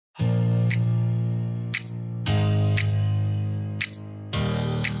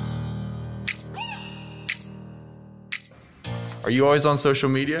Are you always on social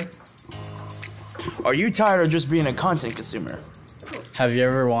media? Are you tired of just being a content consumer? Have you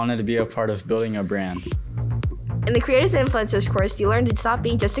ever wanted to be a part of building a brand? In the Creators and Influencers course, you learn to stop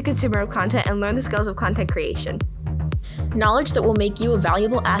being just a consumer of content and learn the skills of content creation. Knowledge that will make you a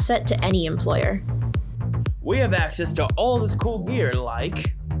valuable asset to any employer. We have access to all this cool gear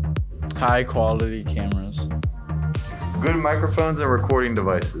like High quality cameras. Good microphones and recording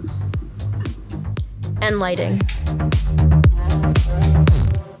devices. And lighting.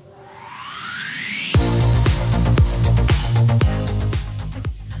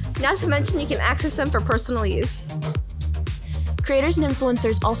 Not to mention you can access them for personal use. Creators and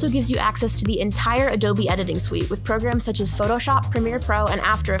Influencers also gives you access to the entire Adobe editing suite with programs such as Photoshop, Premiere Pro, and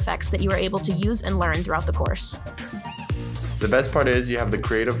After Effects that you are able to use and learn throughout the course. The best part is you have the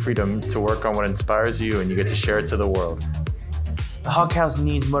creative freedom to work on what inspires you and you get to share it to the world. the Hawk House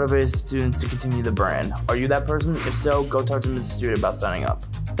needs motivated students to continue the brand. Are you that person? If so, go talk to Mrs. Stewart about signing up.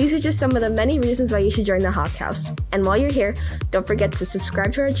 These are just some of the many reasons why you should join the Hawk House. And while you're here, don't forget to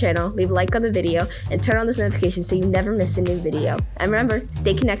subscribe to our channel, leave a like on the video, and turn on this notification so you never miss a new video. And remember,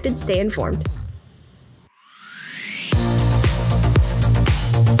 stay connected, stay informed.